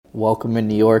Welcome in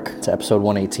New York to episode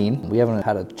 118. We haven't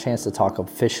had a chance to talk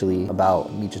officially about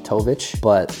Mijatovic,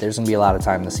 but there's going to be a lot of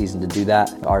time this season to do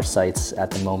that. Our sights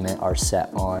at the moment are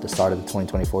set on the start of the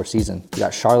 2024 season. We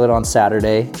got Charlotte on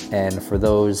Saturday, and for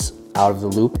those out of the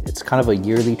loop, it's kind of a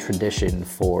yearly tradition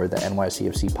for the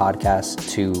NYCFC podcast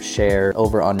to share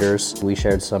over-unders. We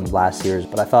shared some last year's,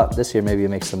 but I thought this year maybe it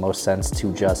makes the most sense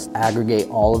to just aggregate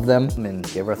all of them and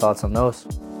give our thoughts on those.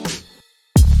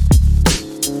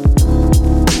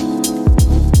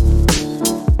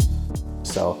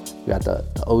 So we got the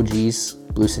OGs,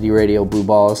 Blue City Radio, Blue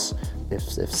Balls.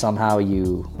 If somehow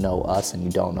you know us and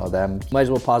you don't know them, you might as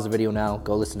well pause the video now,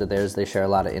 go listen to theirs. They share a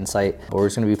lot of insight. But we're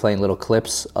just going to be playing little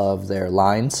clips of their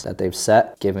lines that they've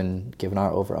set, given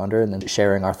our over-under, and then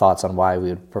sharing our thoughts on why we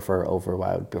would prefer over,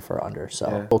 why we would prefer under.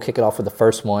 So We'll kick it off with the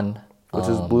first one. Which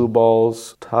is Blue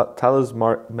Balls. Thales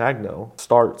Magno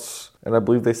starts, and I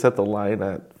believe they set the line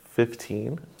at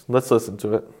 15. Let's listen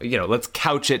to it. Let's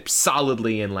couch it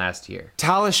solidly in last year.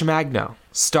 Thales Magno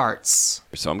starts.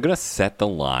 So I'm going to set the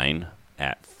line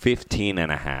at 15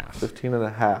 and a half. 15 and a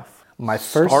half. My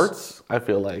first starts, I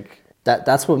feel like.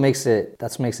 That's what makes it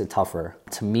tougher.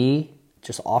 To me,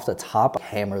 just off the top,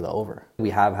 hammer the over. We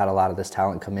have had a lot of this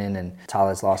talent come in, and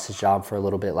Thales lost his job for a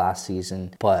little bit last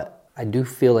season, but I do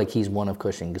feel like he's one of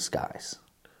Cushing's guys.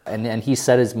 And he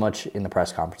said as much in the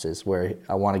press conferences where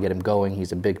I want to get him going.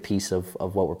 He's a big piece of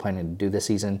what we're planning to do this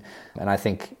season. And I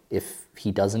think if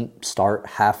he doesn't start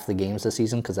half the games this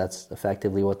season, because that's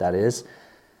effectively what that is,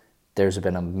 there's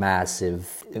been a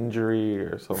massive injury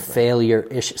or something. Failure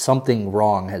issue. Something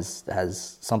wrong has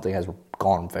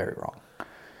gone very wrong.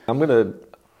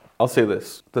 I'll say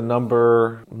this. The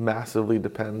number massively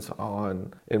depends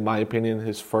on, in my opinion,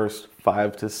 his first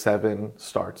 5 to 7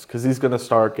 starts. Because he's going to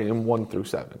start game 1 through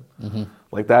 7. Mm-hmm.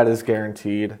 Like, that is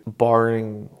guaranteed,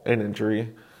 barring an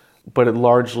injury. But it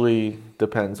largely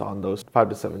depends on those 5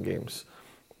 to 7 games.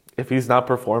 If he's not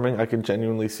performing, I can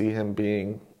genuinely see him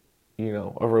being,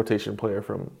 a rotation player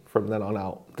from then on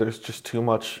out. There's just too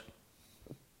much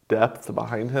depth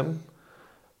behind him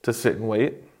to sit and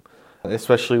wait.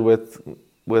 Especially with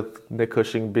Nick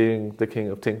Cushing being the king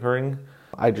of tinkering.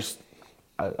 I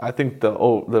think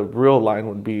the real line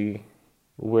would be,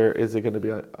 where is it going to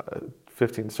be?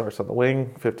 15 starts on the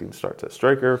wing, 15 starts at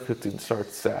striker, 15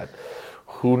 starts at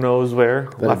who knows where,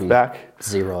 left back.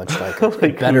 0 at striker.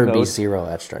 It better be 0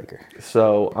 at striker.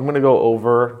 So I'm going to go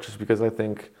over just because I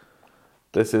think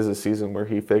this is a season where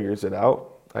he figures it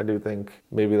out. I do think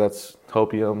maybe that's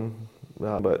hopium,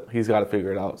 but he's got to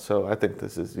figure it out. So I think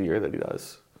this is the year that he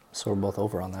does. So we're both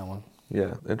over on that one.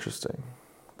 Yeah, interesting.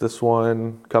 This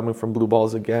one coming from Blue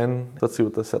Balls again. Let's see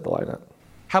what they set the line at.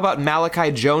 How about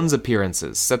Malachi Jones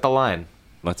appearances? Set the line.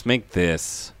 Let's make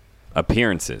this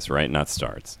appearances, right? Not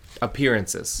starts.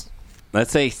 Appearances.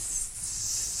 Let's say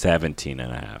 17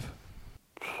 and a half.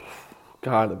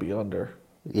 Gotta be under.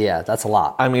 Yeah, that's a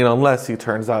lot. I mean, unless he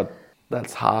turns out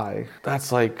that's high.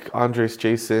 That's like Andres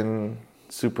Jason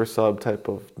super sub type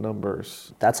of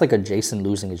numbers. That's like a Jason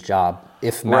losing his job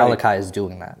if Malachi is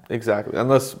doing that. Exactly.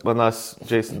 Unless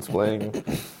Jason's playing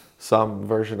some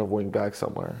version of wing back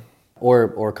somewhere.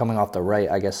 Or coming off the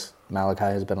right. I guess Malachi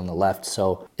has been on the left.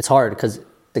 So it's hard because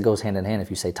it goes hand in hand. If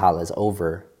you say Thales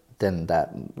over, then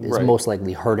that is most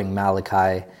likely hurting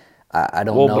Malachi. I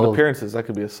don't know. Well, but appearances, that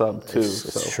could be a sub too.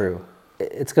 It's true.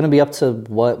 It's going to be up to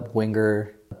what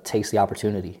winger takes the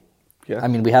opportunity. Yeah. I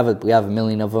mean, we have a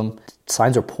million of them.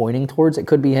 Signs are pointing towards it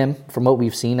could be him from what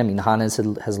we've seen. I mean, Hannes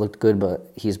has looked good, but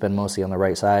he's been mostly on the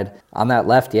right side. On that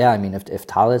left, I mean, if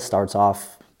Thales starts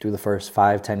off through the first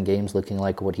 5-10 games looking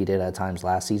like what he did at times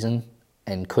last season,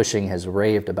 and Cushing has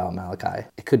raved about Malachi,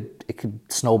 it could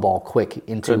snowball quick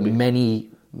into many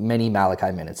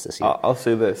Malachi minutes this year. I'll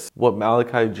say this. What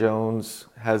Malachi Jones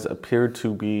has appeared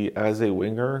to be as a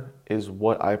winger is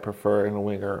what I prefer in a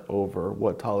winger over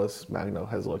what Thales Magno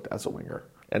has looked as a winger.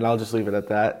 And I'll just leave it at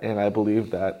that. And I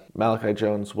believe that Malachi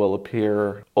Jones will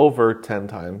appear over 10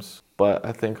 times, but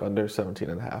I think under 17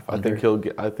 and a half. I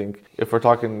think if we're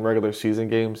talking regular season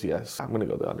games, yes, I'm going to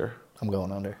go the under. I'm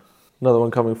going under. Another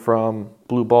one coming from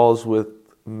Blue Balls with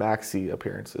Maxi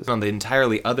appearances. On the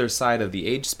entirely other side of the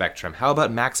age spectrum, how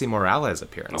about Maxi Morales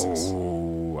appearances?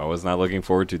 Oh, I was not looking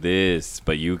forward to this,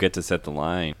 but you get to set the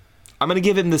line. I'm going to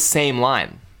give him the same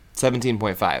line,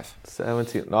 17.5.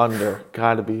 17 under,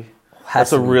 gotta be.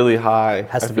 That's a really high.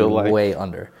 Has to be way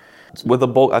under. With a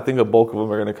bulk, I think a bulk of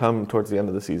them are going to come towards the end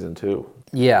of the season too.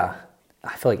 Yeah,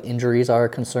 I feel like injuries are a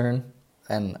concern,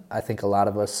 and I think a lot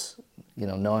of us,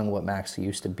 knowing what Max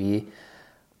used to be,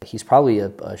 he's probably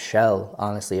a shell,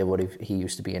 honestly, of what he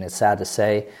used to be, and it's sad to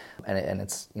say, and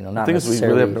it's not necessarily. I think we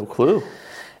really have no clue.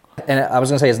 And I was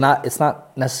gonna say it's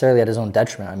not necessarily at his own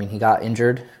detriment. I mean, he got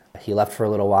injured, he left for a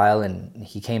little while, and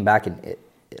he came back, and it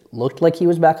looked like he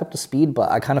was back up to speed.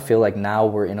 But I kind of feel like now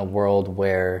we're in a world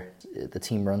where the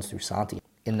team runs through Santi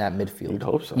in that midfield. You'd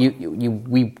hope so.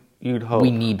 You'd hope.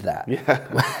 We need that.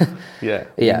 Yeah.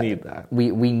 We need that.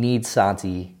 We need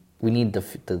Santi. We need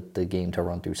the game to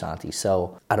run through Santi.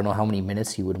 So I don't know how many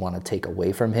minutes you would want to take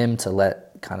away from him to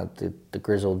let kind of the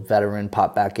grizzled veteran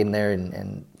pop back in there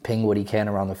and ping what he can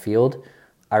around the field.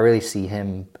 I really see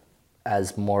him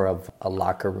as more of a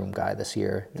locker room guy this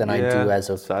year than I do as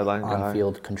a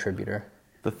on-field contributor.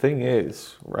 The thing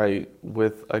is, right,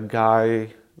 with a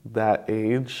guy that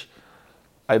age,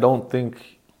 I don't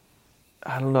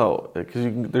know,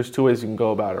 because there's two ways you can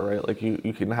go about it, right? Like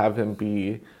you can have him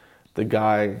be the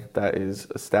guy that is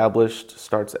established,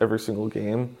 starts every single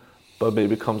game, but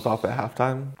maybe comes off at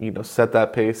halftime. Set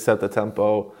that pace, set the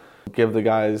tempo, give the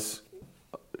guys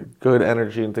good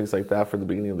energy and things like that for the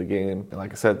beginning of the game. And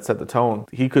like I said, set the tone.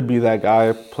 He could be that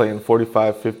guy playing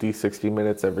 45, 50, 60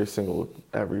 minutes every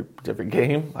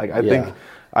game. Like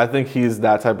I think he's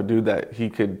that type of dude that he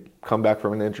could come back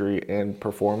from an injury and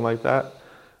perform like that.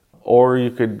 Or you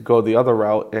could go the other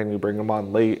route and you bring him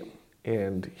on late,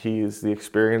 and he's the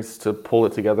experience to pull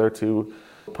it together, to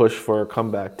push for a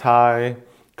comeback tie,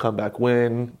 comeback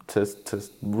win, to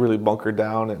really bunker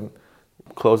down and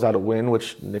close out a win,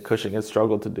 which Nick Cushing has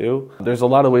struggled to do. There's a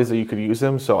lot of ways that you could use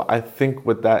him, so I think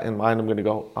with that in mind, I'm going to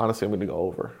go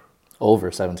over.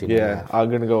 Over 17 Yeah, and a half. I'm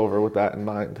going to go over with that in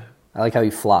mind. I like how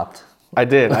you flopped. I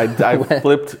did. I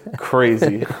flipped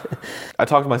crazy. I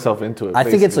talked myself into it. I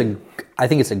think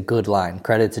it's a good line.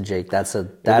 Credit to Jake. That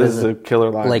is a killer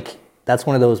line. Like, that's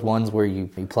one of those ones where you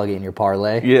plug it in your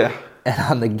parlay. Yeah. And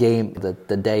on the game,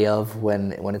 the day of,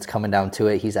 when it's coming down to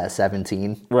it, he's at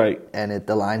 17. Right. And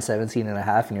the line's 17 and a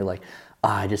half, and you're like,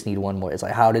 I just need one more. It's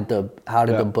like, how did the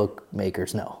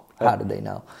bookmakers know? How did they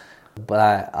know?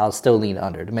 But I'll still lean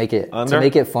under to make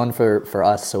it fun for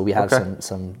us, so we have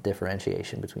some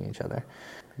differentiation between each other.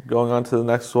 Going on to the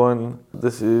next one.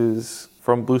 This is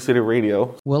from Blue City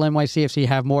Radio. Will NYCFC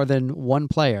have more than one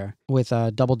player with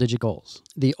double-digit goals?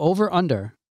 The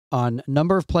over-under on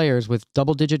number of players with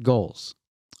double-digit goals,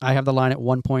 I have the line at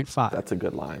 1.5. That's a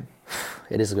good line.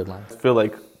 It is a good line. I feel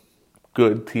like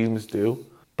good teams do,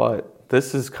 but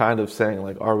this is kind of saying,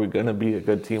 like, are we going to be a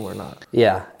good team or not?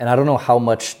 Yeah, and I don't know how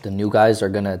much the new guys are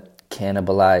going to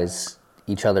cannibalize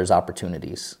each other's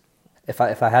opportunities. If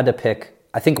I had to pick,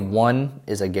 I think one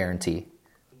is a guarantee.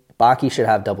 Baki should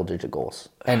have double-digit goals.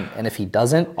 And if he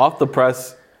doesn't... Off the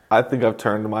press, I think I've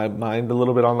turned my mind a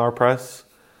little bit on our press,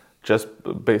 just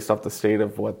based off the state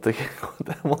of what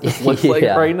looks like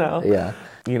right now. Yeah.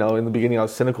 In the beginning I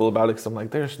was cynical about it because I'm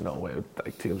like, there's no way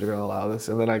teams are going to allow this.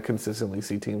 And then I consistently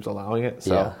see teams allowing it.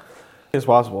 So it's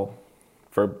possible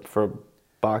for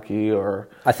Baki or...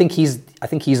 I think he's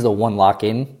the one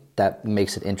lock-in that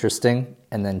makes it interesting.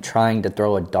 And then trying to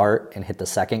throw a dart and hit the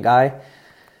second guy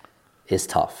is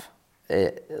tough.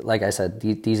 Like I said,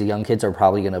 these young kids are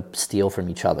probably going to steal from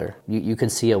each other. You could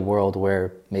see a world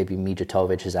where maybe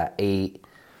Mijatovic is at 8,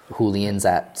 Julian's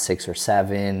at 6 or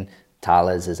 7,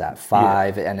 Tales is at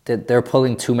 5, and they're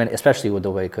pulling too many, especially with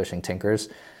the way Cushing tinkers.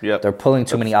 Yep. They're pulling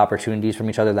too many opportunities from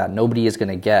each other that nobody is going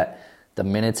to get the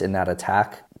minutes in that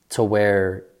attack to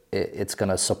where it's going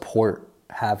to support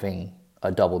having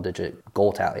a double-digit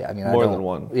goal tally. I mean, more than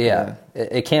one. Yeah.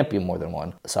 It can't be more than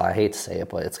one. So I hate to say it,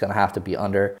 but it's going to have to be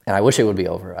under. And I wish it would be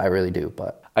over. I really do.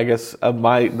 But I guess that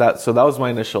was my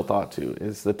initial thought too.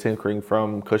 Is the tinkering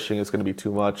from Cushing is going to be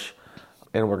too much,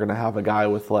 and we're going to have a guy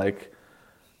with like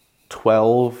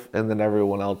 12, and then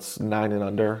everyone else 9 and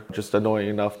under, just annoying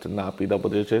enough to not be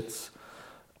double digits.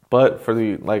 But for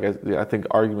I think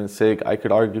argument's sake, I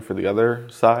could argue for the other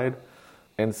side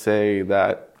and say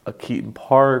that a Keaton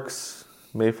Parks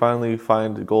may finally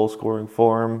find a goal-scoring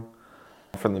form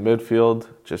from the midfield,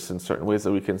 just in certain ways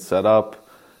that we can set up.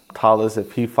 Tales,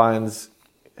 if he finds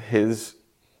his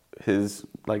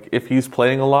if he's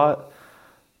playing a lot,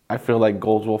 I feel like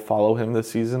goals will follow him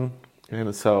this season.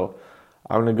 And so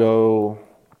I'm going to go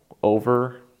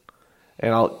over,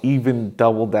 and I'll even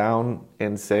double down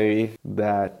and say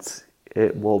that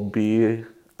it will be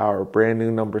our brand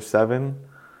new number 7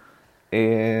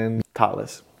 and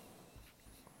Tales.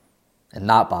 And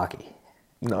not Baki.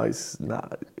 No, he's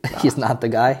not. He's not the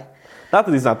guy? Not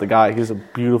that he's not the guy. He's a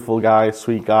beautiful guy,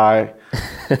 sweet guy.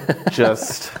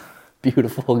 Just...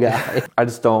 beautiful guy. I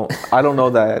don't know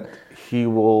that he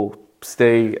will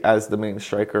stay as the main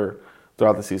striker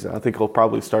throughout the season. I think he'll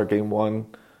probably start game 1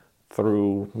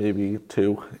 through maybe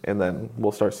 2, and then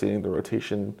we'll start seeing the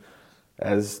rotation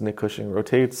as Nick Cushing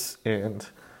rotates, and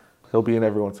he'll be an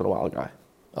every once in a while guy.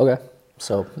 Okay.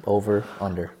 So over,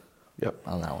 under Yep.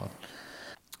 on that one.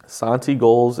 Santi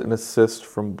goals and assists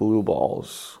from blue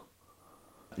balls.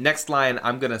 Next line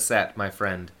I'm going to set, my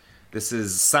friend. This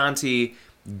is Santi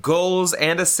goals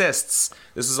and assists.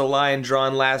 This is a line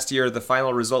drawn last year. The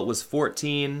final result was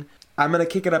 14. I'm going to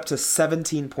kick it up to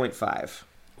 17.5.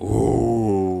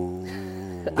 Ooh.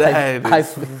 That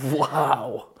is,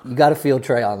 wow. You got to feel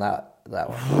Trey on that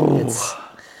one. It's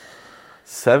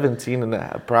 17 and a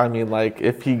half. Bro, I mean, like,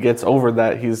 if he gets over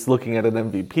that, he's looking at an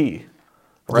MVP,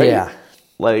 right? Yeah.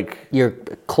 Like, You're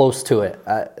close to it.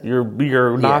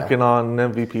 you're knocking on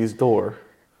an MVP's door.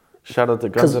 Shout out to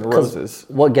Guns N' Roses.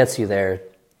 What gets you there?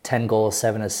 10 goals,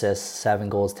 7 assists, 7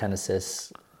 goals, 10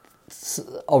 assists.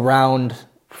 Around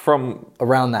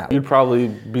that. You'd probably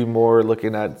be more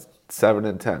looking at 7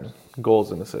 and 10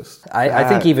 goals and assists. I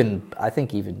think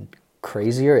even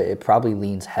crazier. It probably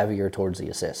leans heavier towards the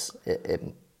assists.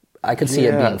 I could see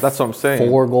it being that's what I'm saying.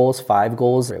 4 goals, 5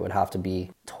 goals. It would have to be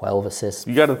 12 assists.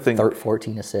 You got to think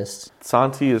 14 assists.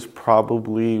 Santi is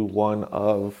probably one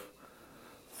of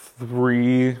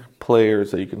 3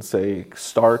 players that you can say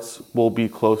starts will be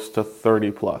close to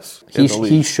 30 plus.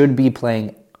 He should be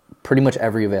playing pretty much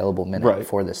every available minute Right.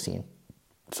 for this team.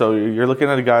 So you're looking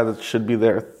at a guy that should be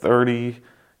there 30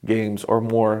 games or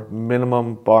more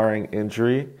minimum, barring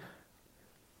injury.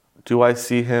 Do I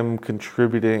see him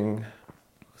contributing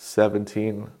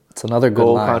 17 It's another good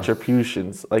goal line.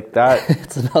 contributions like that?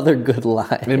 It's another good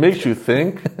line. It makes you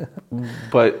think,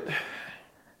 but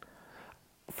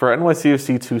for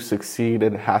NYCFC to succeed,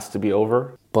 it has to be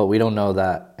over. But we don't know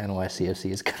that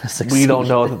NYCFC is going to succeed. We don't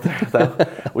know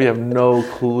that we have no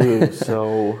clue.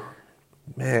 So,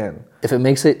 man, If it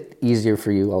makes it easier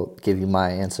for you, I'll give you my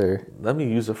answer. let me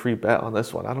use a free bet on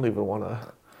this one. I don't even want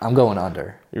to. I'm going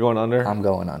under. You're going under? I'm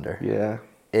going under. Yeah.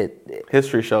 It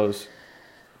History shows.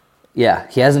 Yeah,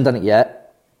 he hasn't done it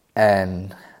yet.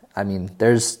 And, I mean,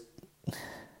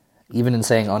 even in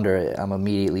saying under it, I'm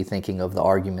immediately thinking of the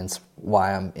arguments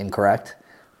why I'm incorrect.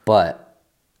 But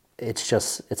it's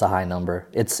a high number.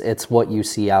 It's what you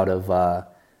see out of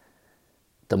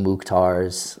the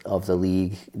Mukhtars of the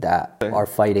league that are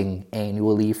fighting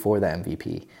annually for the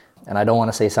MVP. And I don't want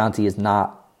to say Santi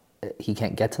he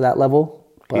can't get to that level.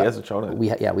 But He hasn't shown it.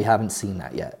 We haven't seen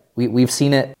that yet. We've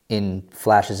seen it in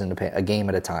flashes in the paint, a game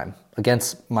at a time.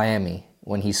 Against Miami,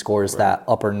 when he scores that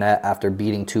upper net after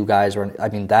beating 2 guys.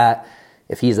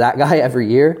 If he's that guy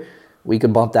every year, we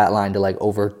could bump that line to like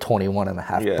over 21 and a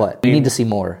half. Yeah. But we need to see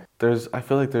more. I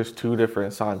feel like there's 2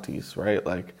 different Santis, right?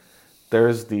 Like,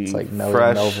 there's the like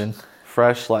Melvin.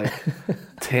 fresh, like,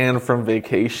 tan from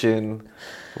vacation,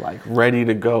 like, ready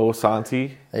to go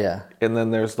Santi. Yeah. And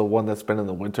then there's the one that's been in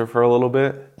the winter for a little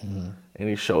bit. Mm-hmm. And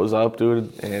he shows up,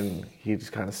 dude, and he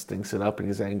just kind of stinks it up and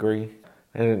he's angry.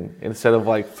 And instead of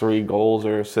like 3 goals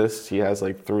or assists, he has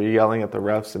like 3 yelling at the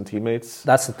refs and teammates.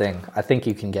 That's the thing. I think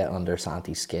you can get under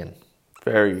Santi's skin.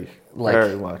 Very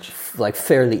much. Like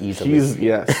fairly easily. He's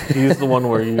the one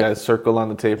where you guys circle on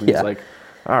the tape and Yeah. he's like,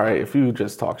 all right, if you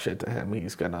just talk shit to him,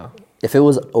 he's gonna. If it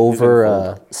was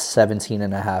over 17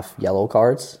 and a half yellow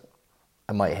cards,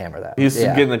 I might hammer that. He's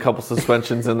getting a couple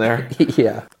suspensions in there.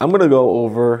 Yeah. I'm gonna go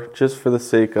over just for the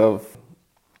sake of.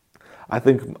 I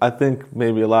think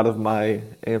maybe a lot of my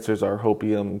answers are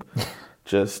hopium,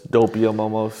 just dopium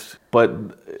almost. But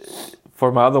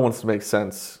for my other ones to make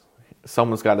sense,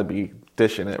 someone's got to be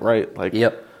dishing it, right? Like,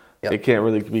 Yep. It can't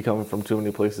really be coming from too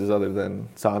many places other than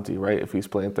Santi, right? If he's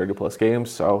playing 30 plus games,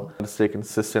 so I'm gonna stay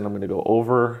consistent. I'm gonna go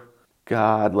over.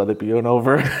 God, let it be an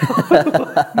over.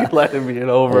 Let it be an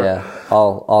over. Yeah.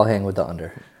 I'll hang with the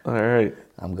under. All right.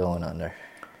 I'm going under.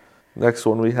 Next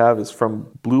one we have is from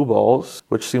Blue Balls,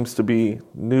 which seems to be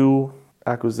new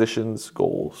acquisitions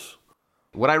goals.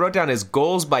 What I wrote down is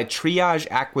goals by triage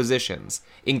acquisitions,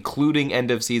 including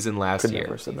end of season last Could year.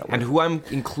 never have said that And word. who I'm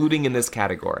including in this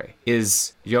category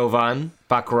is Jovan,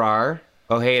 Bakrar,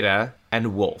 Ojeda,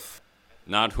 and Wolf.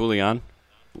 Not Julian.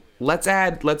 Let's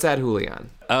add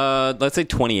Julian. Let's say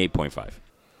 28.5.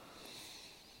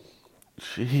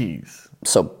 Jeez.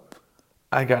 So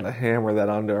I got to hammer that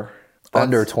under.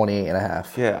 under 28 and a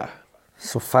half. Yeah.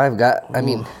 So 5 guys. I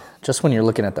mean, just when you're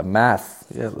looking at the math,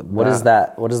 Yeah, the what is math.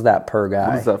 that? What is that per guy?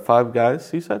 What is that, 5 guys,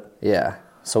 he said? Yeah.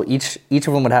 So each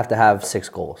of them would have to have 6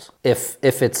 goals. If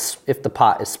the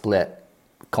pot is split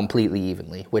completely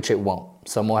evenly, which it won't.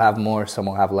 Some will have more, some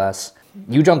will have less.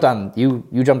 You jumped on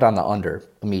the under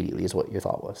immediately is what your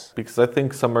thought was. Because I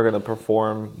think some are going to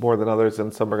perform more than others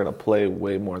and some are going to play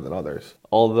way more than others.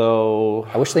 Although,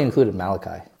 I wish they included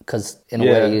Malachi because in a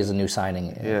Yeah. way he is a new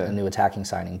signing, Yeah. a new attacking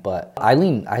signing. But I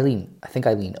think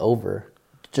I lean over.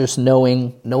 Just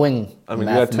knowing I mean, you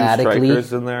got 2 mathematically.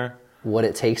 strikers in there. what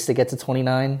it takes to get to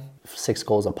 29, 6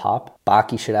 goals a pop.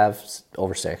 Baki should have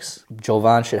over 6.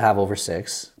 Jovan should have over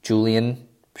 6. Julian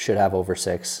should have over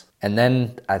 6. And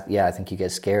then, I think you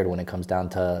get scared when it comes down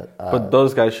to. But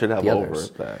those guys should have the over others.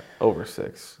 that, over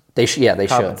 6. They should. Yeah, they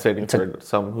should. Compensating for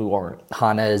some who aren't.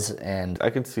 Hannes and I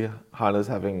can see Hannes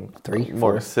having 3,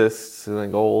 more 4. assists than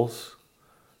goals.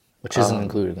 which isn't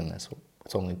included in this.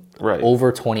 It's only Right.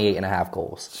 over 28 and a half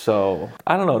goals. So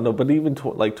I don't know, no, but even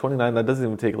like 29, that doesn't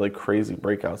even take like crazy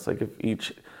breakouts. Like if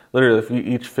you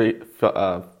each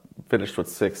finished with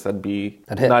 6, that'd be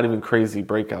That'd hit. not even crazy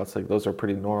breakouts. Like those are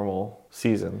pretty normal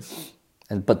seasons.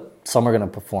 But some are going to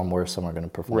perform worse, some are going to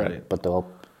perform. Right. But they'll,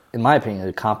 in my opinion,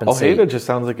 they compensate. Ojeda just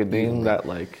sounds like a name that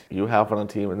like you have on a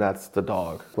team, and that's the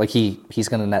dog. Like he's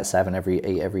going to net 7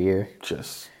 every year.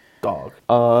 Just dog.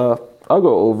 I'll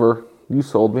go over. You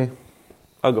sold me.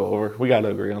 I'll go over. We got to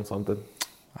agree on something.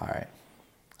 All right.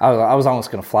 I was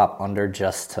almost going to flop under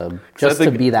just to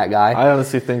think- be that guy. I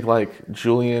honestly think like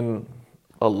Julian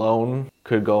alone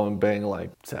could go and bang like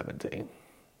 17.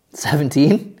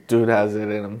 17? Dude has it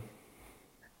in him.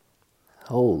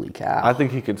 Holy cow. I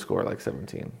think he could score like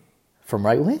 17. From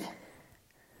right wing?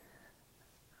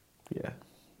 Yeah.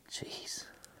 Jeez.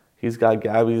 He's got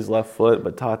Gabby's left foot,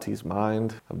 but Tati's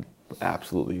mind. I'm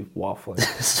absolutely waffling.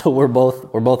 So we're both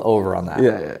over on that.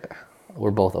 yeah.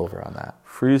 We're both over on that.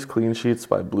 Freeze clean sheets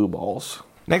by blue balls.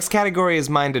 Next category is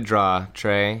mine to draw,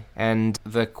 Trey. And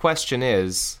the question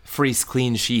is, freeze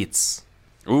clean sheets.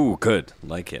 Ooh, good.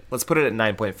 Like it. Let's put it at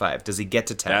 9.5. Does he get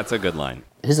to 10? That's a good line.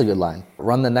 Here's a good line.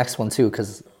 Run the next one too,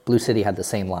 because Blue City had the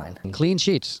same line. Clean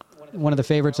sheets. One of the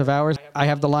favorites of ours. I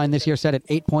have the line this year set at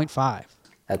 8.5.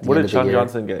 At the What end did of the Sean year.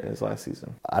 Johnson get in his last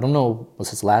season? I don't know, was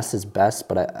his last his best,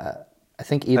 but I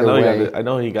think either way. I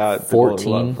know he got 14. the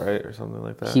Golden Glove, right, or something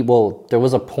like that. There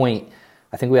was a point,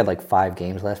 I think we had like 5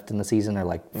 games left in the season, or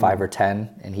like 5 or 10,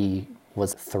 and he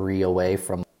was 3 away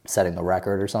from setting the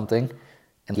record or something,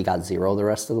 and he got 0 the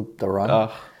rest of the run.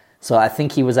 So I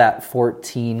think he was at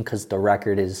 14 because the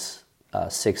record is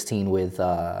 16 with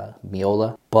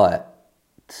Miola. But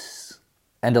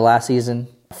end of last season,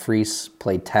 Freese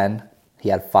played 10. He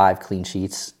had 5 clean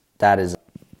sheets. That is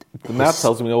The math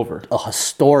tells me over. a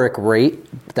historic rate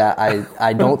that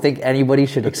I don't think anybody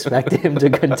should expect him to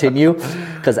continue.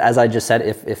 Because as I just said,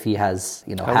 if he has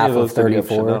How many half of of those did he have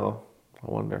 34, Chanel?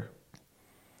 I wonder.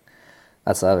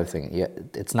 that's the other thing. Yeah,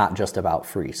 it's not just about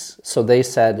Freese. So they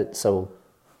said,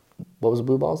 what was the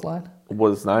Blue Balls line?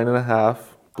 Was 9.5,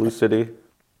 Blue City,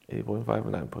 8.5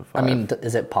 and 9.5. I mean,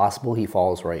 is it possible he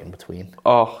falls right in between?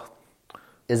 oh,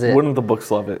 Is it? wouldn't the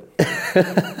books love it?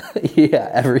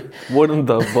 Yeah, Wouldn't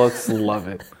the books love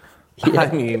it? I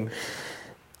mean,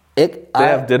 they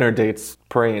have dinner dates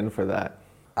praying for that.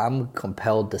 I'm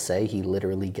compelled to say he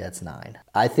literally gets 9.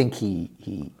 I think he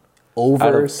Out of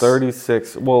overs.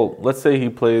 36, well, let's say he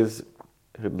plays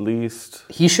at least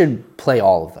He should play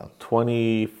all of them.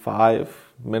 25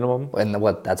 minimum. And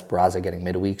that's Braza getting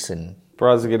midweeks and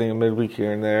Braza getting a midweek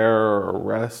here and there, or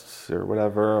rests or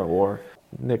whatever, or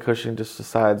Nick Cushing just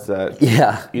decides that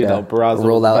you know Braza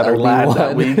roll was out better lad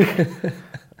that LB1. week.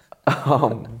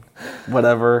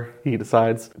 Whatever he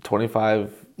decides,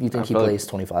 25. You think I he feel like- plays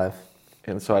 25?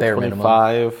 And so at bare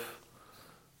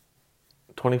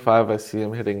 25, I see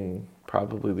him hitting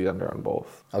probably the under on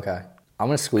both. Okay. I'm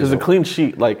going to squeeze Because a over. clean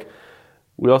sheet, like,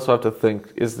 we also have to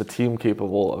think, is the team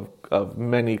capable of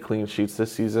many clean sheets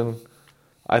this season?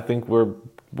 I think we're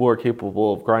more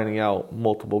capable of grinding out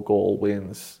multiple goal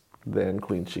wins than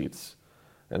clean sheets.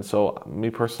 And so,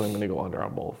 me personally, I'm going to go under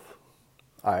on both.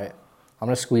 All right. I'm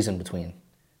going to squeeze in between.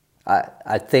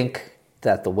 I think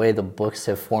that the way the books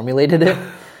have formulated it,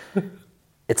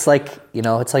 it's like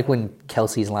when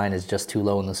Kelsey's line is just too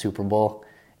low in the Super Bowl,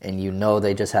 and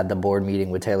they just had the board meeting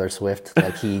with Taylor Swift.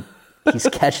 Like he's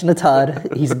catching a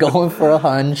tud, he's going for a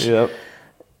hunch. Yep.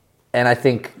 And I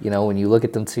think, when you look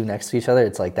at them two next to each other,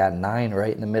 it's like that 9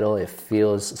 right in the middle. It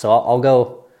feels, so I'll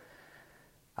go,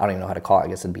 I don't even know how to call it. I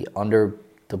guess it'd be under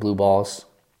the Blue Balls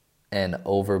and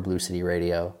over Blue City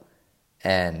Radio.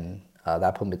 And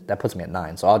that puts me at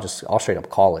 9. So I'll straight up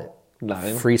call it.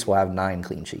 9? Freese will have 9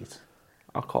 clean sheets.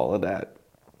 I'll call it at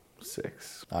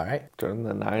 6. All right. Turn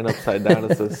the 9 upside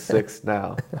down, it says 6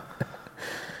 now.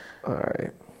 All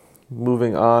right.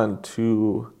 Moving on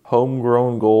to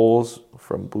homegrown goals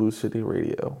from Blue City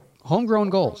Radio. Homegrown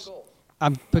goals.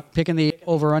 I'm picking the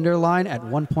over-under line at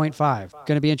 1.5.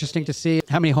 Going to be interesting to see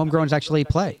how many homegrowns actually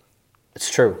play.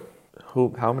 It's true.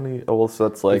 How many? Oh, well, so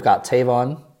that's like We've got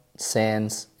Tavon,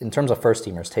 Sands, in terms of first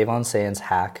teamers, Tavon, Sands,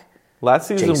 Hack. last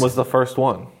season Jason. was the first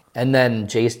one. And then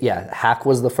Hack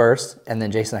was the first, and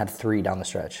then Jason had 3 down the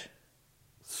stretch.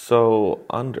 So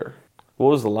under. What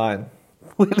was the line?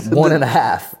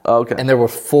 1.5. Okay. And there were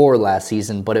 4 last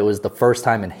season, but it was the first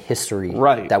time in history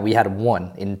Right. that we had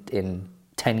 1 in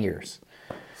 10 years.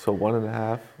 So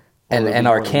 1.5. And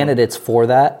our candidates for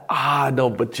that, No,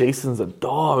 but Jason's a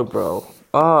dog, bro.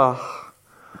 Ah.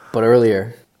 but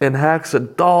earlier. And Hack's a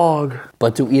dog.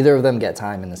 But do either of them get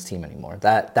time in this team anymore?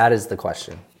 That is the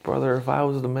question. Brother, if I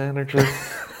was the manager,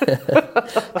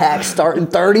 Hack starting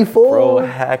 34. bro,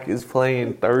 Hack is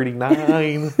playing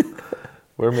 39.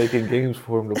 We're making games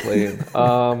for him to play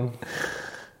in.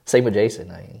 Same with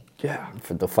Jason. I mean, Yeah.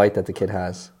 for the fight that the kid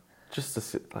has. Just to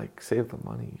save the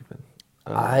money even.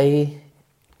 I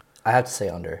have to say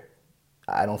under.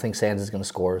 I don't think Sands is going to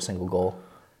score a single goal.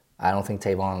 I don't think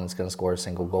Tavon is going to score a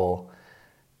single goal.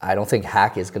 I don't think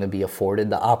Hack is going to be afforded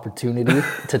the opportunity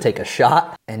to take a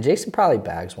shot. And Jason probably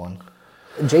bags one.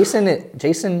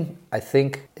 Jason, I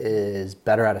think, is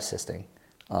better at assisting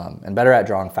and better at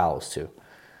drawing fouls too.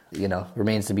 You know,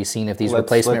 remains to be seen if these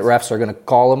replacement refs are going to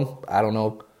call him. I don't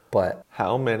know, but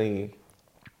How many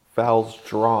fouls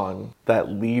drawn that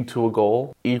lead to a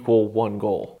goal equal 1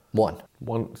 goal? one.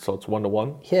 So it's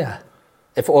 1-1? Yeah.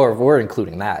 If we're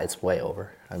including that, it's way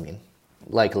over. I mean,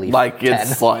 likely 10.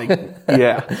 It's like,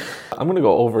 yeah. I'm going to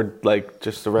go over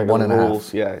just the regular 1.5.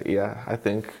 rules. Yeah. I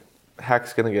think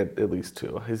Hack's going to get at least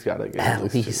 2. He's got to get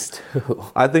At least 2.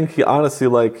 I think he honestly,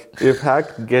 if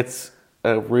Hack gets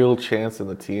a real chance in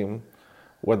the team,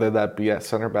 whether that be at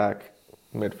center back,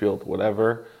 midfield,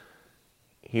 whatever,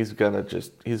 he's gonna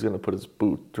put his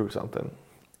boot through something.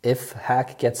 If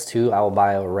Hack gets 2, I will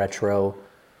buy a retro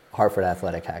Hartford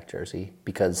Athletic Hack jersey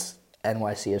because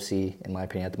NYCFC, in my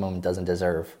opinion, at the moment, doesn't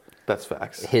deserve That's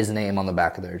facts. his name on the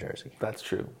back of their jersey. That's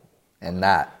true. And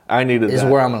that I needed is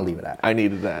that. where I'm going to leave it at. I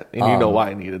needed that, and you know why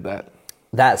I needed that.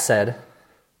 That said,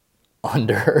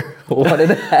 under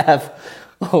 1.5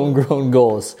 homegrown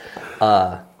goals.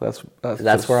 That's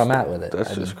Where I'm at with it.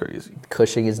 That's just crazy.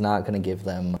 Cushing is not going to give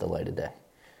them the light of day.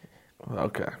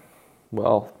 Okay.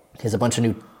 Well, He has a bunch of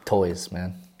new toys,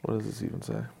 man. what does this even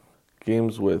say?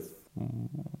 Games with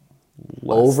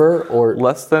Over or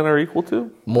less than or equal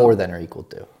to? more than or equal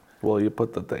to. Well, you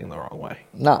put the thing the wrong way.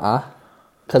 Nuh-uh.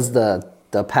 Because the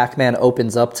Pac-Man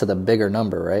opens up to the bigger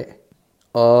number, right?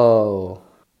 Oh.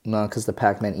 No, because the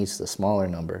Pac-Man eats the smaller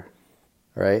number,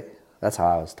 right? That's how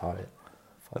I was taught it.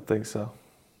 I think so.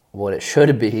 What it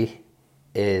should be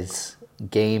is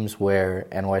games where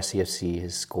NYCFC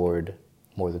has scored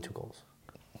more than 2 goals.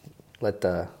 Let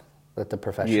the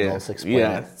professionals explain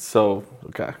Yeah. it. So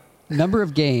okay. Number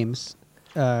of games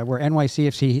where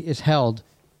NYCFC is held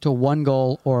to 1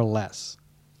 goal or less.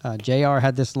 JR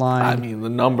had this line. I mean, the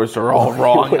numbers are all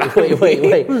wrong.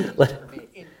 Wait.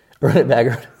 Run it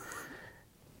back.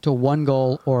 to 1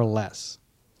 goal or less.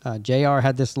 JR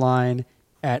had this line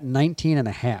at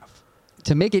 19.5.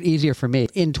 To make it easier for me,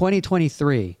 in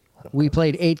 2023, we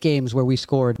played 8 games where we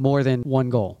scored more than 1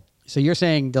 goal. So you're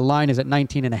saying the line is at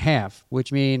 19.5,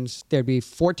 which means there'd be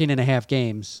 14.5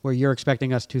 games where you're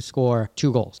expecting us to score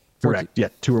 2 goals. Correct. Yeah,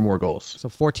 2 or more goals. So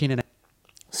 14.5.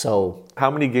 So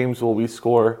How many games will we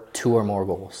score? 2 or more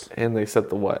goals. And they set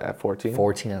the what at 14?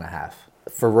 14.5.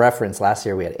 For reference, last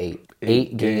year we had 8. 8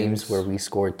 Eight games games. where we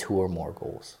scored 2 or more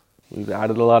goals. We've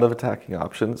added a lot of attacking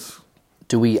options.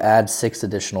 Do we add 6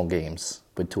 additional games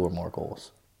with 2 or more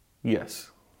goals?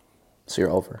 Yes. So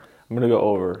you're over. I'm going to go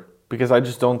over because I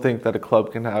just don't think that a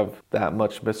club can have that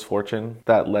much misfortune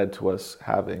that led to us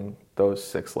having those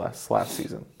 6 last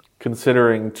season.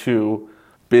 Considering 2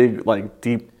 big,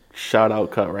 deep shout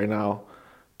out cut right now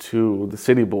to the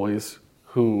City Boys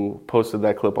who posted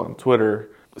that clip on Twitter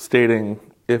stating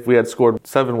if we had scored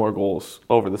 7 more goals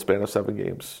over the span of 7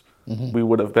 games, we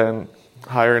would have been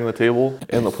higher in the table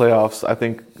in the playoffs. I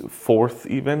think 4th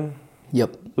even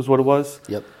Yep. was what it was.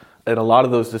 Yep. And a lot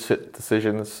of those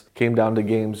decisions came down to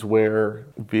games where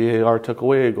VAR took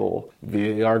away a goal,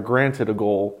 VAR granted a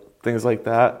goal, things like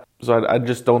that. So I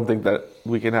just don't think that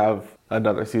we can have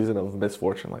another season of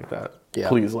misfortune like that. Yeah.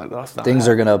 Please let us not. Things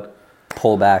are going to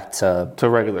pull back to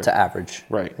regular. to average.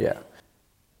 Right. Yeah.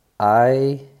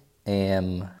 I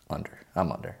am under.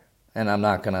 I'm under. And I'm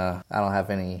not going to, I don't have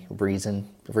any reasoning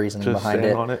Just behind stand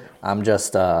it. on it? I'm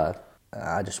just, I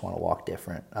just want to walk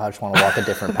different. I just want to walk a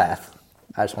different path.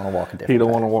 I just want to walk a different He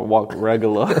don't path. want to walk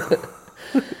regular.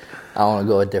 I want to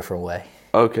go a different way.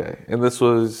 Okay. And that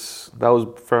was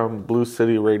from Blue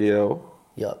City Radio.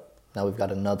 Yep. Now we've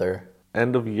got another.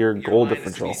 End of year goal Line is to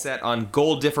differential. be set on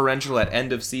goal differential at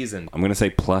end of season. I'm gonna say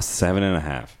plus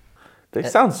 7.5. They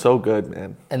sound so good,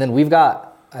 man. And then we've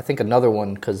got, I think, another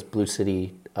one because Blue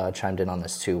City chimed in on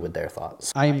this too with their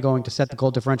thoughts. I am going to set the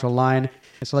goal differential line.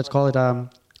 So let's call it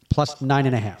plus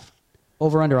 9.5.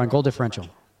 Over under on goal differential.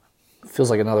 Feels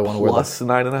like another one where Plus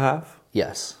 9.5.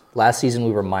 yes. Last season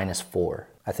we were -4.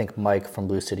 I think Mike from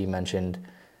Blue City mentioned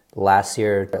last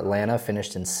year Atlanta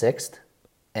finished in 6th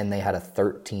and they had a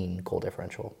 13 goal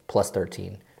differential, plus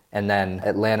 13. And then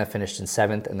Atlanta finished in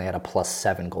 7th and they had a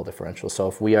 +7 goal differential. So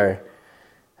if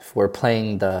we're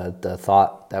playing the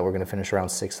thought that we're going to finish around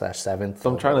 6/7th. So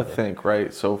I'm trying to think,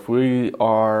 right? So if we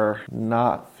are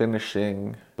not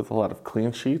finishing with a lot of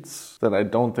clean sheets, then I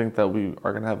don't think that we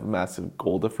are going to have a massive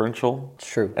goal differential. It's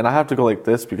true. And I have to go like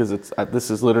this because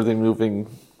this is literally moving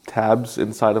tabs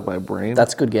inside of my brain.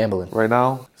 That's good gambling. Right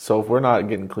now. So if we're not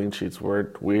getting clean sheets,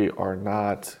 we are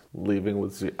not leaving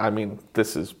with zero.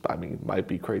 Might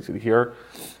be crazy to hear.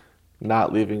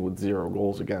 Not leaving with 0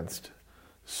 goals against.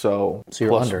 So you're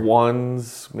plus under.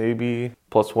 ones, maybe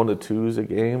plus 1 to 2s a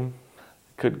game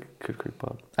could creep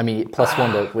up. I mean,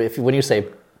 +1 to when you say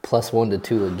 +1 to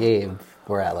 2 a game,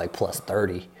 we're at like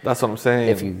 +30. That's what I'm saying.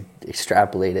 If you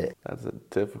extrapolate it, That's a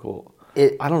difficult.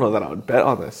 It- I don't know that I would bet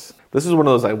on this. This is one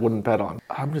of those I wouldn't bet on.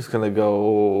 I'm just gonna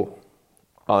go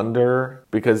under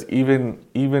because even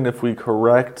if we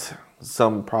correct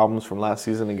some problems from last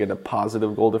season and get a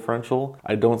positive goal differential,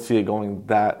 I don't see it going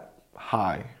that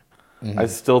high. I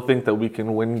still think that we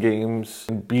can win games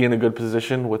and be in a good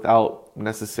position without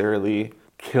necessarily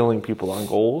killing people on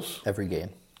goals. every game.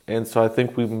 And so I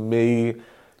think we may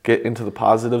get into the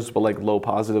positives, but like low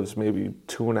positives, maybe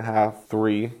 2.5,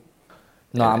 3.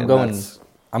 No, And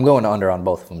I'm going under on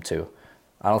both of them too.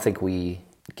 I don't think we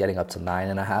getting up to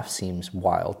 9.5 seems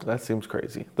wild. That seems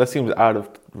crazy. That seems out of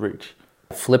reach.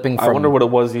 Flipping I from wonder what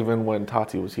it was even when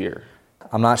Tati was here.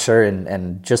 I'm not sure,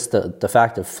 and just the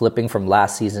fact of flipping from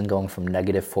last season, going from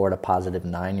 -4 to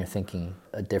 +9, you're thinking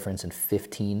a difference in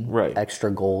 15 Right.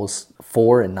 extra goals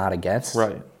for and not against.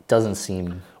 Right. Doesn't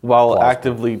seem While plausible.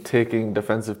 actively taking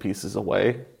defensive pieces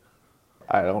away.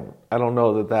 I don't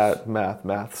know that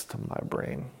maths to my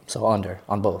brain. So under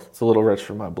on both, It's a little rich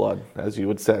for my blood, as you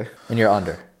would say. and you're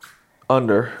under,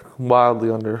 Under. Wildly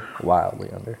under. wildly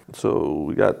under. So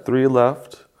we got 3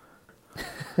 left.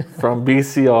 From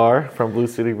BCR, from Blue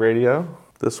City Radio.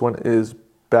 This one is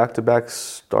back-to-back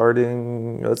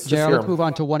starting. Let's just JR, hear let's 'em. move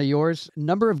on to one of yours.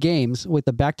 Number of games with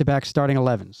the back-to-back starting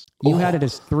 11s. You had it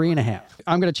as 3.5.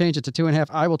 I'm going to change it to 2.5.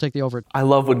 I will take the over. I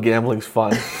love when gambling's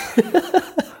fun.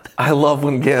 I love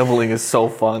when gambling is so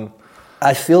fun.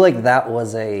 I feel like that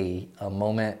was a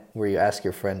moment where you ask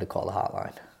your friend to call the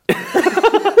hotline.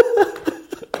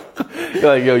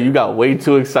 You're like, yo, you got way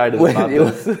too excited about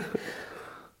this.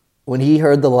 When he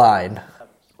heard the line,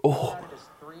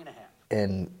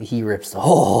 and he rips,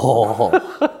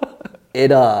 it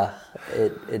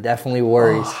definitely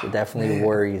worries. It definitely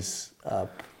worries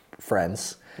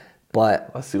friends. But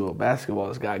Let's see what basketball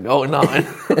has got going on.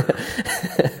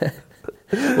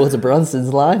 what's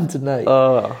Brunson's line tonight?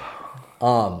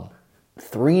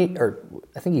 3 or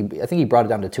I think he brought it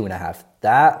down to 2.5.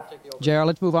 That JR,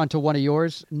 let's move on to one of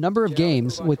yours. Number of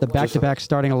games with the back-to-back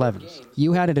starting 11s.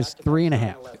 You had it as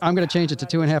 3.5. I'm going to change it to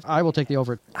 2.5. I will take the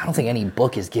over. I don't think any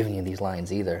book is giving you these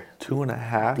lines either.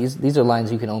 2.5. These are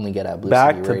lines you can only get at Blue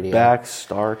City Radio. Back-to-back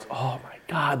starts. Oh my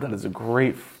God, that is a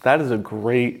great.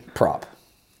 Prop.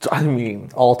 I mean,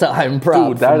 All-time prop.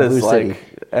 dude, that from is Blue City.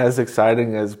 like as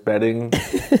exciting as betting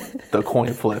the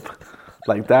coin flip.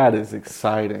 Like that is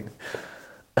exciting.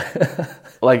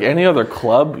 Like any other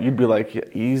club, you'd be like yeah,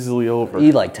 easily over.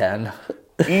 like 10.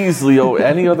 Easily over.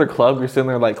 Any other club, you're sitting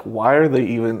there like, why are they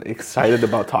even excited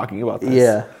about talking about this?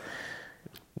 Yeah.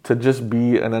 To just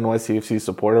be an NYCFC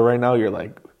supporter right now, you're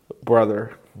like,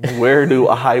 brother, where do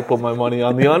I put my money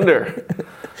on the under?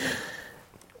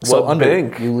 So What under,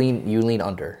 bank? you lean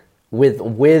under with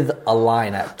a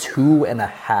line at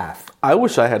 2.5. I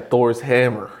wish I had Thor's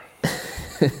hammer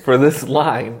for this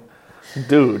line.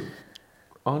 Dude,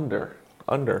 under.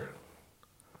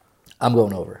 I'm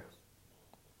going over.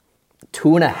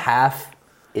 2.5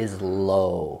 is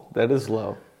low, That is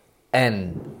low.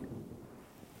 and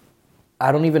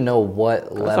I don't even know what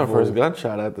That's level. our first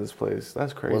gunshot at this place.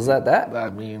 That's crazy. Was that? I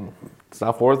mean, it's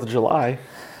not 4th of July.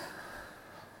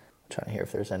 Trying to hear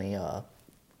if there's any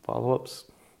Follow-ups?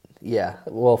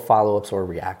 follow-ups or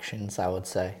reactions, I would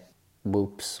say.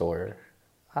 Whoops or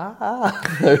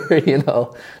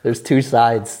there's two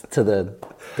sides to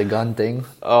the gun thing.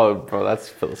 Oh, bro, that's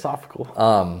philosophical.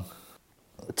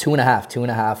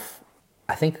 2.5.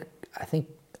 I think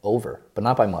over, but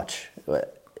not by much.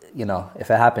 But, if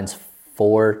it happens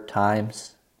 4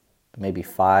 times, maybe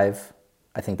 5,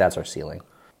 I think that's our ceiling.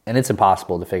 And it's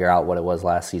impossible to figure out what it was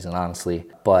last season, honestly.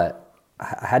 But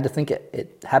I had to think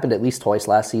it happened at least twice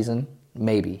last season.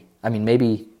 Maybe. I mean,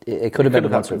 maybe it could have been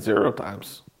once or 0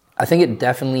 times. I think it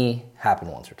definitely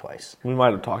happened once or twice. We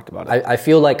might have talked about it. I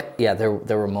feel like, yeah, there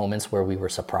were moments where we were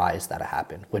surprised that it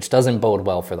happened, which doesn't bode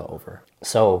well for the over.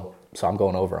 So I'm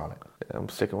going over on it. Yeah, I'm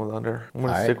sticking with under. I'm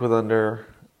going All to right. stick with under.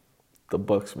 The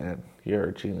books, man. You're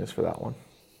a genius for that one.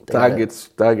 They That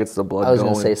got it. gets the blood I was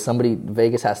going. going to say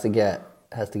Vegas has to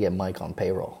get Mike on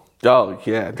payroll. Oh,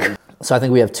 yeah, dude. So I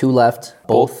think we have 2 left,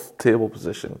 both Table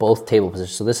position. table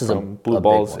positions. So this is From a Blue big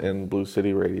Balls one. and Blue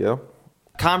City Radio.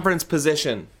 Conference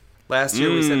position. Last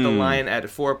year we set the line at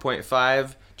 4.5.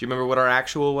 Do you remember what our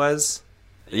actual was?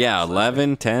 Yeah,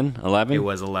 11, 10, 11. It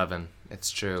was 11. It's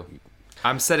true.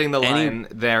 I'm setting the line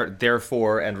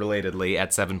therefore and relatedly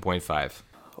at 7.5.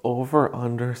 Over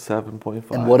under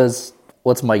 7.5. And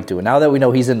what's Mike doing? Now that we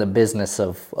know he's in the business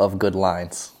of good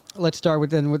lines. Let's start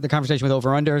with the conversation with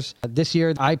over-unders. This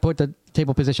year, I put the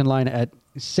table position line at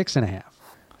 6.5.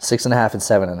 6.5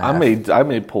 and 7.5. I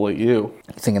may pull at you.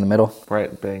 You think in the middle?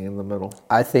 Right, bang in the middle.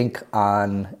 I think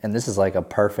and this is like a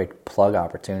perfect plug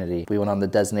opportunity. We went on the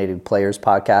Designated Players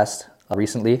podcast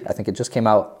recently. I think it just came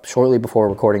out shortly before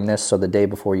recording this, so the day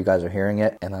before you guys are hearing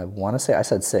it. And I want to say I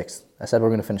said 6th. I said we're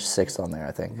going to finish 6th on there,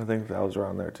 I think. I think that was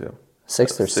around there too.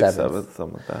 6th or 6th, 7th. 7th,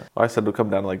 something like that. I said it'll come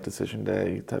down to like decision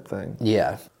day type thing.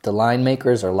 Yeah. The line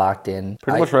makers are locked in.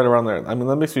 Pretty much right around there. I mean,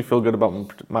 that makes me feel good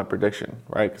about my prediction,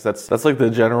 right? Because that's like the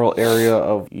general area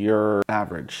of your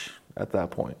average at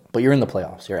that point. But you're in the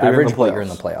playoffs. You're But you're in average, the but you're in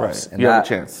the playoffs. playoffs. Right. You have a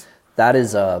chance. That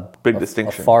is a Big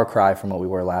distinction. A far cry from what we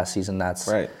were last season. That's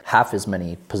Right. half as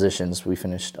many positions. We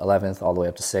finished 11th all the way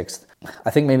up to 6th. I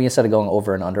think maybe instead of going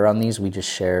over and under on these, we just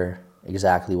share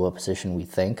exactly what position we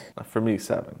think. For me,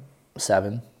 7.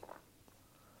 7.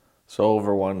 So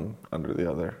over one, under the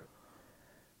other.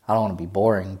 I don't want to be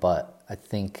boring, but I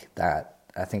think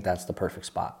that's the perfect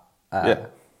spot. Yeah.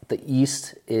 The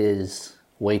East is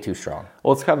way too strong.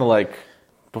 Well, it's kind of like,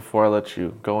 before I let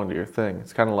you go into your thing,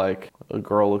 it's kind of like a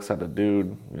girl looks at a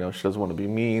dude, she doesn't want to be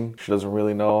mean. She doesn't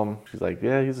really know him. She's like,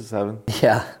 yeah, he's a 7.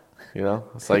 Yeah.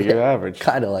 It's like your average.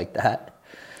 Kind of like that.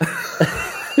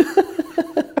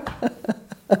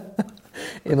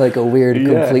 In like a weird,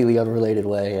 Yeah. completely unrelated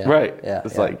way. Yeah. Right. Yeah.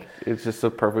 It's yeah. like, it's just a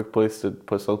perfect place to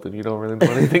put something you don't really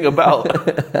know anything about.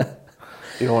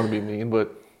 You don't want to be mean,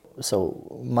 but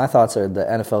So my thoughts are the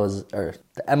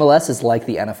MLS is like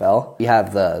the NFL. We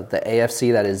have the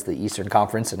AFC that is the Eastern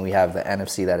Conference, and we have the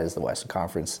NFC that is the Western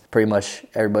Conference. Pretty much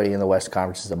everybody in the Western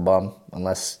Conference is a bum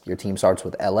unless your team starts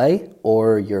with LA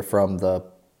or you're from the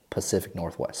Pacific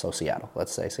Northwest, so Seattle.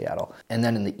 Let's say Seattle. And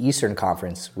then in the Eastern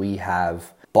Conference, we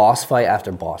have boss fight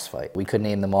after boss fight. We could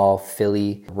name them all.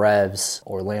 Philly, Revs,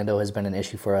 Orlando has been an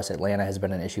issue for us. Atlanta has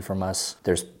been an issue from us.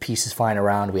 There's pieces flying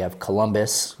around. We have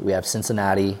Columbus. We have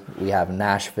Cincinnati. We have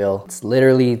Nashville.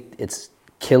 It's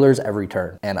killers every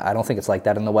turn. And I don't think it's like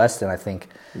that in the West. And I think...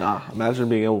 nah, imagine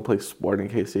being able to play Sporting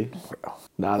KC.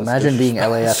 Nah, that's Imagine being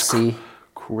disrespect. LAFC.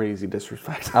 Crazy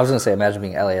disrespect. I was going to say imagine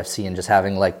being LAFC and just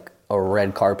having like a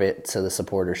red carpet to the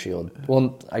supporter shield.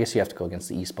 Well, I guess you have to go against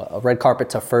the East, but a red carpet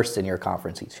to first in your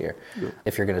conference each year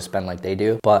if you're going to spend like they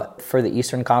do. But for the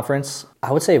Eastern Conference,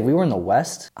 I would say if we were in the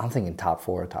West, I'm thinking top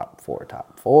four. If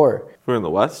we're in the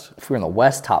West, If we're in the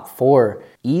West, top 4.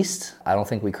 East, I don't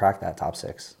think we crack that top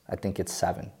 6. I think it's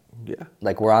 7. yeah.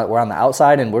 Like we're on the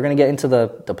outside and we're going to get into the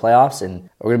playoffs and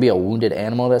we're going to be a wounded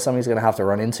animal that somebody's going to have to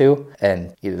run into,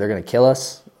 and either they're going to kill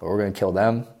us or we're going to kill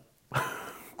them.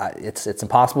 It's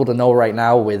impossible to know right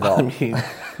now with I mean,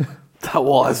 that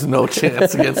wall has no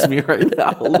chance against me right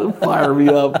now. To fire me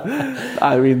up.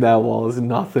 I mean, that wall is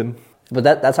nothing. but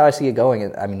that's how I see it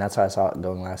going. I mean, that's how I saw it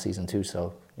going last season too.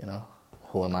 So,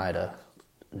 who am I to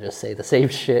just say the same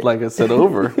shit? Like I said,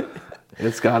 over.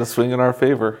 It's got to swing in our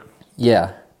favor.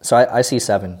 Yeah. So I see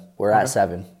 7. We're at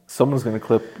 7. Someone's gonna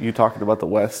clip you talking about the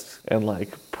West and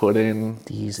like put in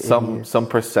These some idiots.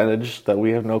 percentage that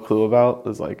we have no clue about.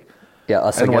 It's like Yeah,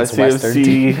 us against Western NYCFC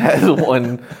teams. has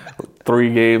won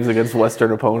 3 games against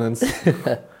Western opponents.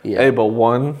 Yeah. Hey, but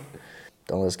one.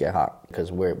 Don't let's get hot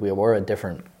because we're a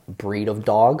different breed of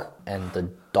dog, and the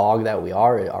dog that we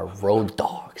are road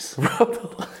dogs.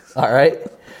 All right,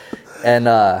 and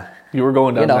You were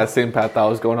going down know. that same path I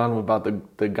was going on about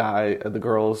the guy, the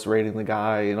girls rating the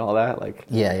guy and all that. Like,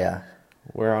 yeah.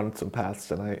 we're on some paths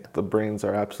tonight. The brains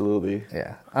are absolutely.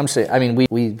 Yeah, I'm saying. I mean,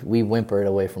 we whimpered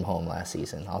away from home last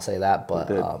season. I'll say that, but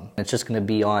We did. it's just going to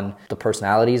be on the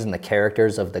personalities and the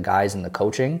characters of the guys and the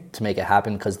coaching to make it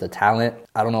happen. Because the talent,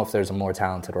 I don't know if there's a more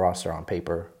talented roster on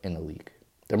paper in the league.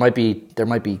 There might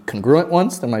be congruent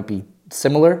ones. There might be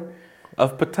similar.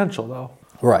 Of potential, though.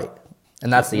 Right,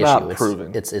 and that's the Not issue.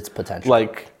 proven. It's potential.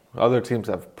 Like, other teams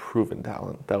have proven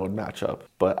talent that would match up.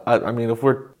 But, I mean, if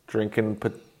we're drinking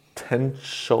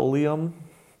potentialium,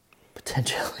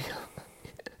 Potentially.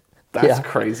 That's Yeah.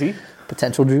 crazy.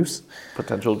 Potential juice.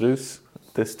 Potential juice.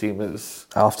 This team is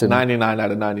Often- 99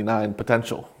 out of 99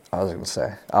 potential. I was going to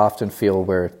say, I often feel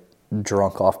we're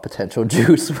drunk off potential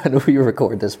juice when we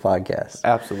record this podcast.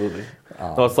 Absolutely.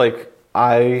 No, it's like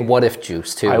I What if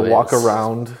juice, too? walk is-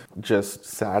 around just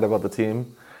sad about the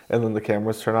team, and then the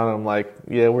cameras turn on, and I'm like,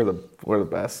 yeah, we're the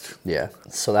best. Yeah.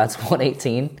 So that's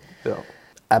 118. Yeah.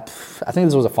 I think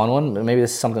this was a fun one. Maybe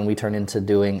this is something we turn into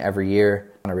doing every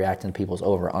year, kind of reacting to people's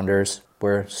over-unders.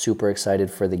 We're super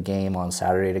excited for the game on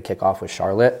Saturday to kick off with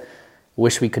Charlotte.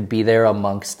 Wish we could be there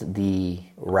amongst the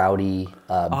rowdy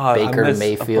Baker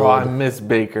Mayfield Bro, I miss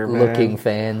Baker, man. looking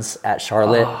fans at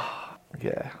Charlotte.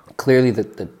 Yeah. Clearly,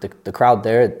 the crowd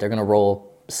there, they're going to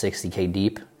roll 60K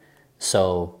deep.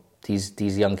 So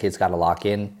these young kids got to lock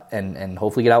in and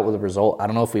hopefully get out with a result. I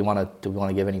don't know if we want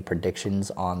to give any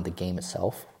predictions on the game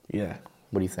itself. Yeah.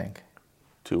 What do you think?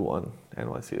 2-1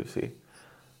 NYCFC.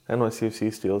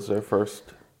 NYCFC steals their first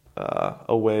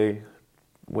away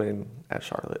win at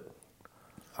Charlotte.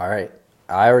 All right.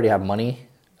 I already have money.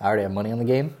 On the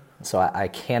game, so I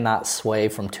cannot sway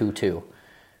from 2-2.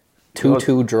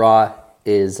 2-2 draw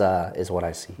is what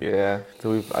I see Yeah.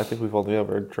 So I think we've only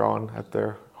ever drawn at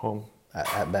their home.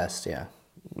 at best. Yeah.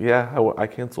 Yeah, I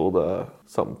canceled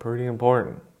something pretty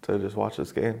important to just watch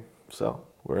this game. So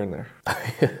we're in there.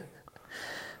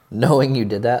 Knowing you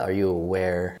did that, are you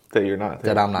aware That you're not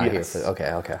there. that I'm not Yes. here for?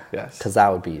 Okay. Yes. Because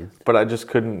that would be But I just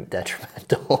couldn't.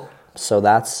 detrimental. So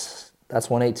that's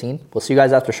 118. We'll see you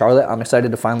guys after Charlotte. I'm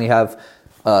excited to finally have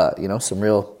some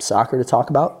real soccer to talk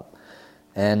about,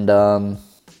 and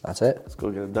that's it. Let's go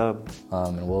get a dub.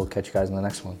 And we'll catch you guys in the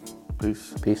next one.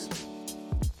 Peace. Peace.